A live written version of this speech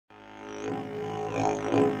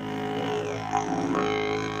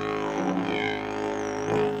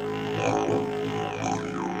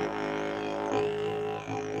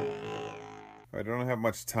I don't have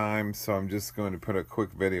much time, so I'm just going to put a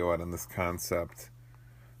quick video out on this concept.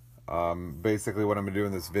 Basically what I'm going to do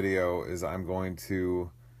in this video is I'm going to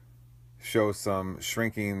show some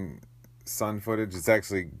shrinking sun footage. It's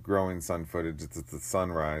actually growing sun footage. It's the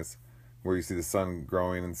sunrise, where you see the sun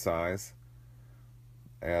growing in size,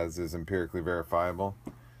 as is empirically verifiable.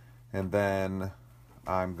 And then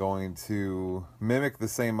I'm going to mimic the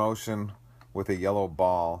same motion with a yellow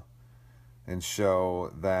ball and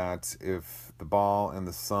show that if the ball and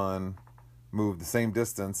the sun move the same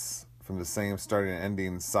distance from the same starting and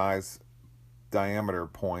ending size diameter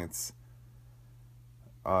points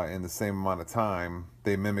in the same amount of time,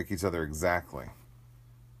 they mimic each other exactly.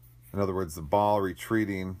 In other words, the ball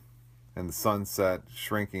retreating and the sunset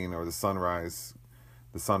shrinking, or the sunrise,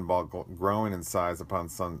 the sun ball growing in size upon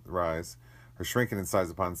sunrise, or shrinking in size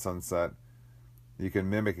upon sunset, you can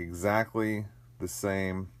mimic exactly the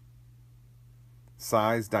same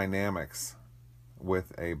size dynamics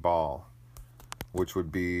with a ball, which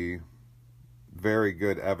would be very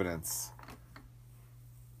good evidence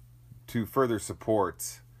to further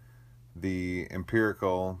support the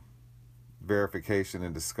empirical verification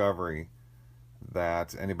and discovery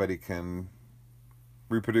that anybody can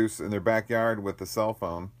reproduce in their backyard with a cell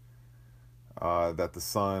phone, that the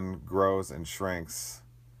sun grows and shrinks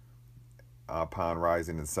upon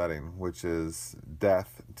rising and setting, which is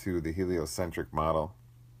death to the heliocentric model.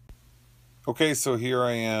 Okay, so here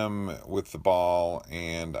I am with the ball,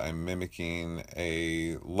 and I'm mimicking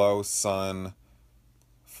a low sun,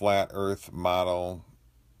 flat earth model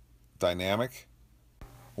dynamic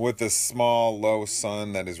with a small low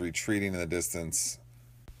sun that is retreating in the distance.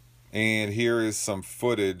 And here is some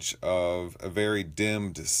footage of a very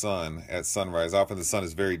dimmed sun at sunrise. Often the sun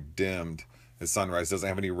is very dimmed at sunrise, doesn't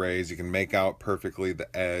have any rays. You can make out perfectly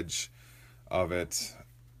the edge of it,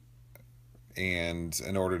 and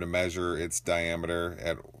in order to measure its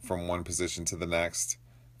diameter from one position to the next.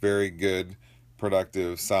 Very good,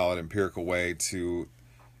 productive, solid empirical way to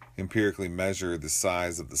empirically measure the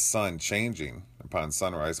size of the sun changing upon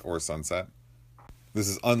sunrise or sunset. This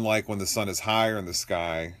is unlike when the sun is higher in the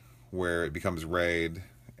sky, where it becomes rayed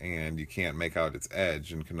and you can't make out its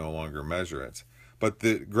edge and can no longer measure it. But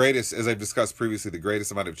the greatest, as I've discussed previously, the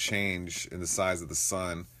greatest amount of change in the size of the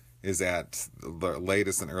sun is at the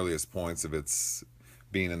latest and earliest points of its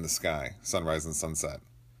being in the sky, sunrise and sunset.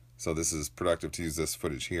 So this is productive to use this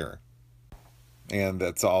footage here. And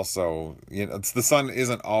that's also, the sun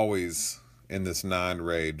isn't always in this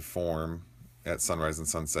non-rayed form at sunrise and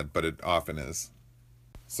sunset, but it often is.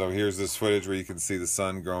 So here's this footage where you can see the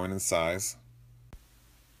sun growing in size.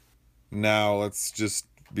 Now let's just,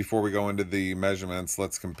 before we go into the measurements,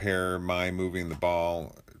 let's compare my moving the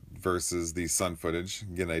ball versus the sun footage.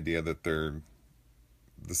 Get an idea that they're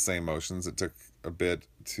the same motions. It took a bit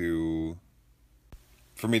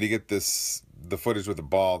for me to get the footage with the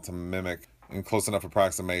ball to mimic in close enough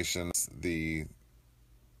approximation the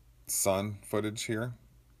sun footage here.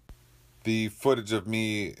 The footage of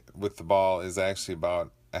me with the ball is actually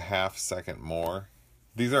about a half second more.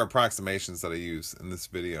 These are approximations that I use in this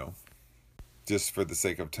video, just for the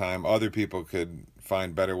sake of time. Other people could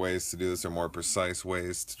find better ways to do this, or more precise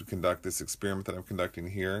ways to conduct this experiment that I'm conducting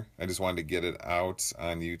here. I just wanted to get it out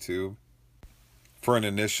on YouTube for an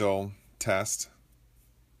initial test.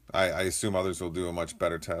 I assume others will do a much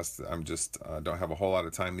better test. I'm just don't have a whole lot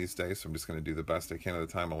of time these days, so I'm just going to do the best I can at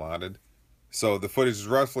the time allotted. So the footage is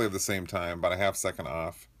roughly of the same time, about a half second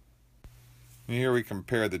off. And here we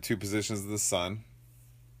compare the two positions of the sun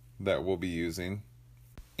that we'll be using.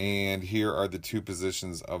 And here are the two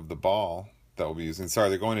positions of the ball that we'll be using. Sorry,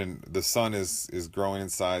 they're going in, the sun is growing in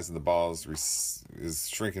size and the ball is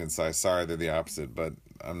shrinking in size. Sorry, they're the opposite, but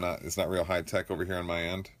it's not real high tech over here on my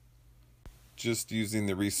end. Just using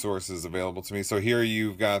the resources available to me. So here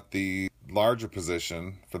you've got the larger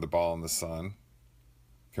position for the ball and the sun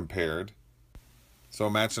compared. So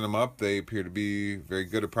matching them up, they appear to be very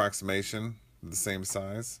good approximation of the same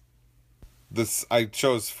size. I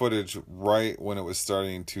chose footage right when it was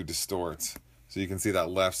starting to distort. So you can see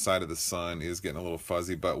that left side of the sun is getting a little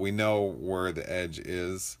fuzzy, but we know where the edge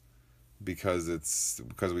is because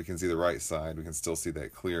we can see the right side. We can still see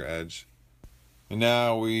that clear edge. And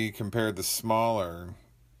now we compared the smaller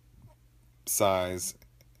size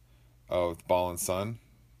of ball and sun.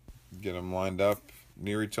 Get them lined up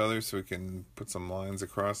near each other so we can put some lines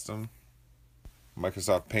across them.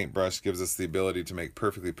 Microsoft Paintbrush gives us the ability to make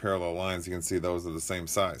perfectly parallel lines. You can see those are the same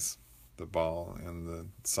size, the ball and the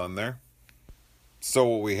sun there. So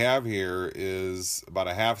what we have here is about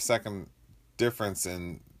a half second difference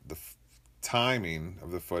in the timing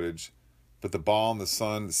of the footage, but the ball and the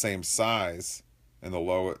sun the same size, in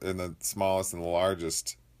the smallest and the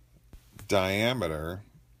largest diameter.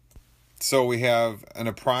 So we have an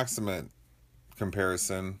approximate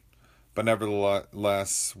comparison, but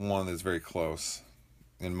nevertheless one that's very close.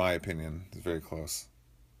 In my opinion, is very close.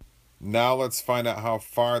 Now let's find out how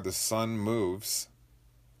far the sun moves.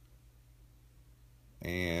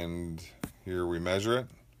 And here we measure it.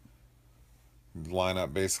 Line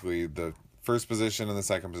up basically the first position and the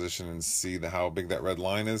second position and see how big that red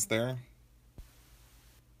line is there.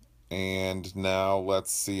 And now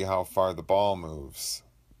let's see how far the ball moves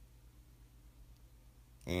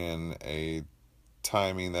in a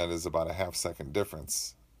timing that is about a half-second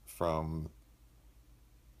difference from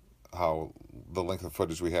how the length of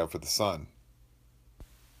footage we have for the sun.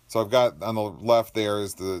 So I've got on the left there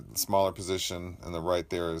is the smaller position and the right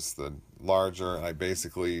there is the larger, and I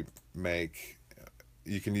basically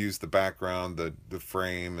you can use the background, the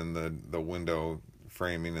frame and the window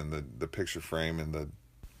framing and the picture frame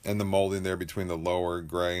and the molding there between the lower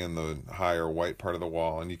gray and the higher white part of the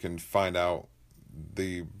wall, and you can find out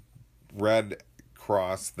the red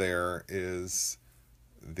cross there is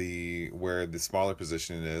where the smaller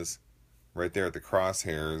position is, right there at the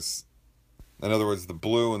crosshairs. In other words, the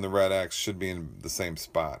blue and the red X should be in the same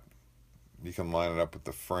spot. You can line it up with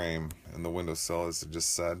the frame and the windowsill, as I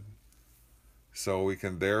just said. So we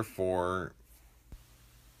can therefore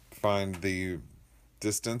find the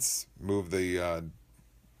distance, move the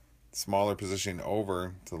smaller position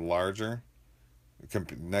over to the larger,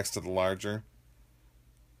 next to the larger,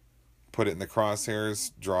 put it in the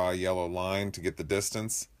crosshairs, draw a yellow line to get the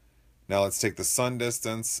distance. Now let's take the sun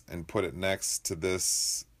distance and put it next to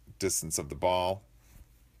this distance of the ball.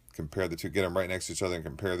 Compare the two, get them right next to each other and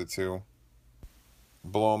compare the two.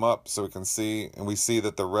 Blow them up so we can see, and we see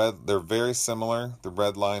that they're very similar. The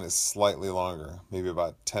red line is slightly longer, maybe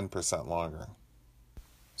about 10% longer.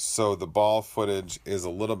 So the ball footage is a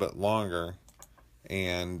little bit longer,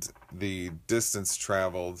 and the distance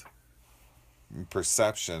traveled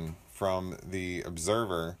perception from the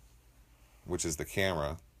observer, which is the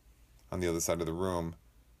camera on the other side of the room,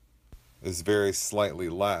 is very slightly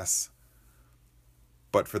less.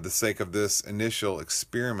 But for the sake of this initial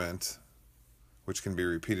experiment, which can be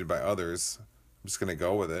repeated by others, I'm just going to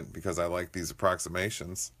go with it because I like these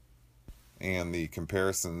approximations and the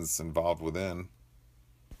comparisons involved within.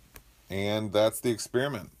 And that's the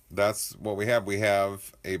experiment. That's what we have. We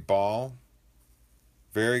have a ball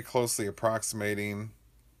very closely approximating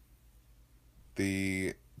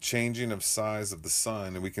the changing of size of the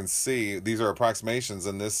sun, and we can see these are approximations,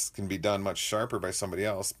 and this can be done much sharper by somebody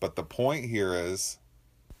else, but the point here is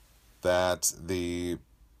that the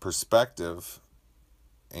perspective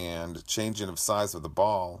and changing of size of the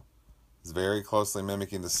ball is very closely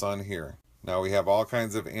mimicking the sun here. Now we have all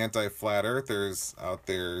kinds of anti-flat earthers out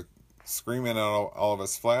there screaming at all of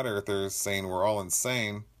us flat earthers, saying we're all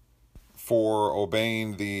insane for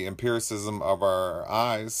obeying the empiricism of our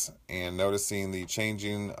eyes and noticing the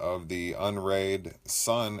changing of the unrayed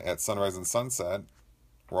sun at sunrise and sunset.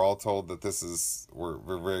 We're all told that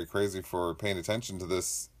we're very crazy for paying attention to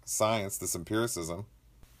this science, this empiricism,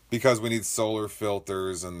 because we need solar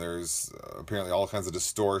filters, and there's apparently all kinds of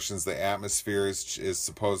distortions. The atmosphere is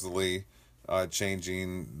supposedly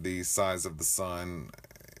changing the size of the sun,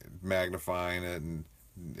 magnifying it and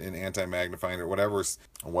anti-magnifying it, whatever.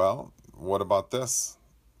 Well, what about this?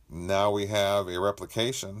 Now we have a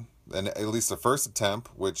replication, and at least the first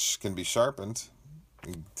attempt, which can be sharpened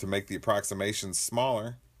to make the approximations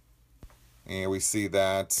smaller. And we see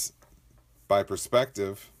that by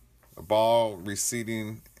perspective, a ball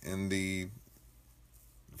receding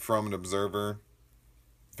from an observer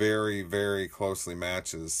very, very closely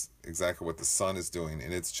matches exactly what the sun is doing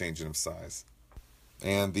in its changing of size.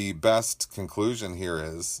 And the best conclusion here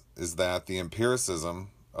is that the empiricism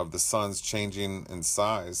of the sun's changing in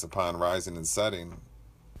size upon rising and setting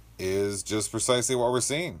is just precisely what we're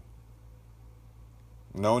seeing.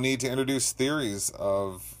 No need to introduce theories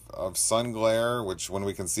of sun glare, which when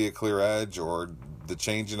we can see a clear edge, or the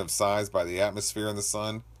changing of size by the atmosphere in the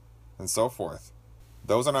sun, and so forth.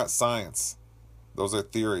 Those are not science. Those are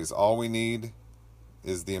theories. All we need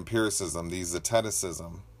is the empiricism, the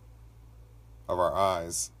zeteticism of our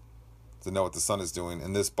eyes to know what the sun is doing,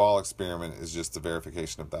 and this ball experiment is just a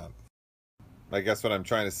verification of that. I guess what I'm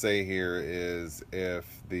trying to say here is if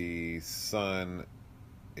the sun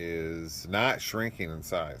is not shrinking in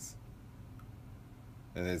size,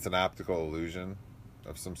 and it's an optical illusion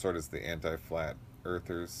of some sort, as the anti-flat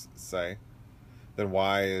earthers say, then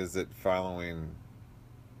why is it following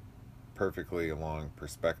perfectly along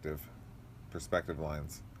perspective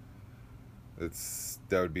lines?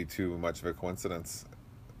 That would be too much of a coincidence.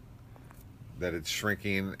 that it's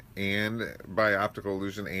shrinking and by optical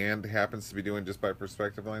illusion and happens to be doing just by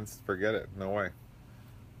perspective lines, forget it. No way.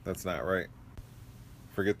 That's not right.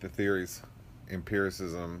 Forget the theories.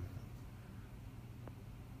 Empiricism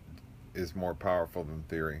is more powerful than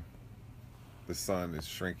theory. The sun is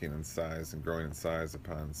shrinking in size and growing in size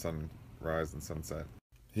upon sunrise and sunset.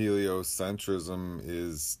 Heliocentrism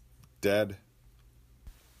is dead.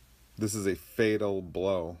 This is a fatal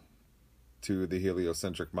blow to the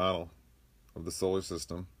heliocentric model of the solar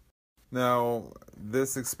system. Now,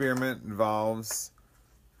 this experiment involves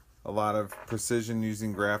a lot of precision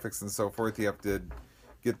using graphics and so forth. You have to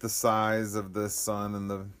get the size of the sun and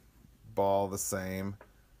the ball the same.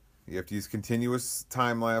 You have to use continuous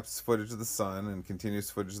time-lapse footage of the sun and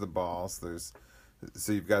continuous footage of the ball.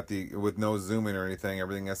 So you've got with no zooming or anything,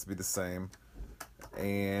 everything has to be the same.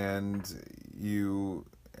 And you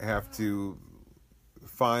have to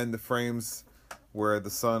find the frames where the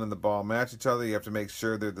sun and the ball match each other. You have to make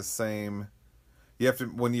sure they're the same. You have to,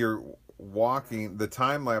 when you're walking, the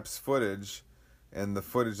time-lapse footage and the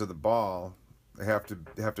footage of the ball have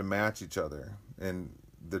to match each other in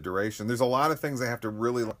the duration. There's a lot of things they have to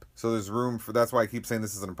really, so there's room for, that's why I keep saying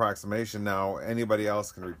this is an approximation. Now anybody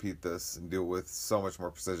else can repeat this and do it with so much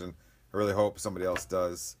more precision. I really hope somebody else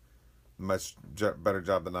does a much better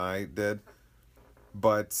job than I did,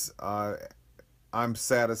 but I'm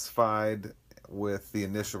satisfied with the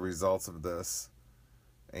initial results of this,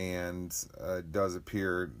 and it does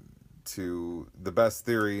appear to the best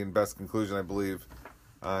theory and best conclusion, I believe,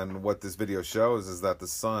 on what this video shows is that the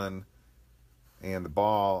sun and the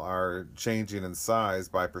ball are changing in size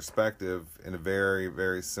by perspective in a very,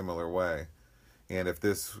 very similar way. And if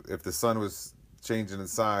the sun was changing in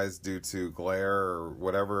size due to glare or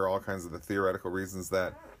whatever, all kinds of the theoretical reasons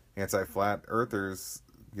that anti-flat earthers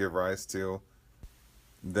give rise to,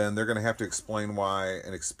 then they're going to have to explain why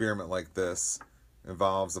an experiment like this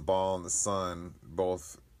involves a ball and the sun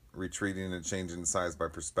both retreating and changing in size by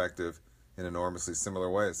perspective in enormously similar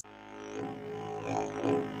ways.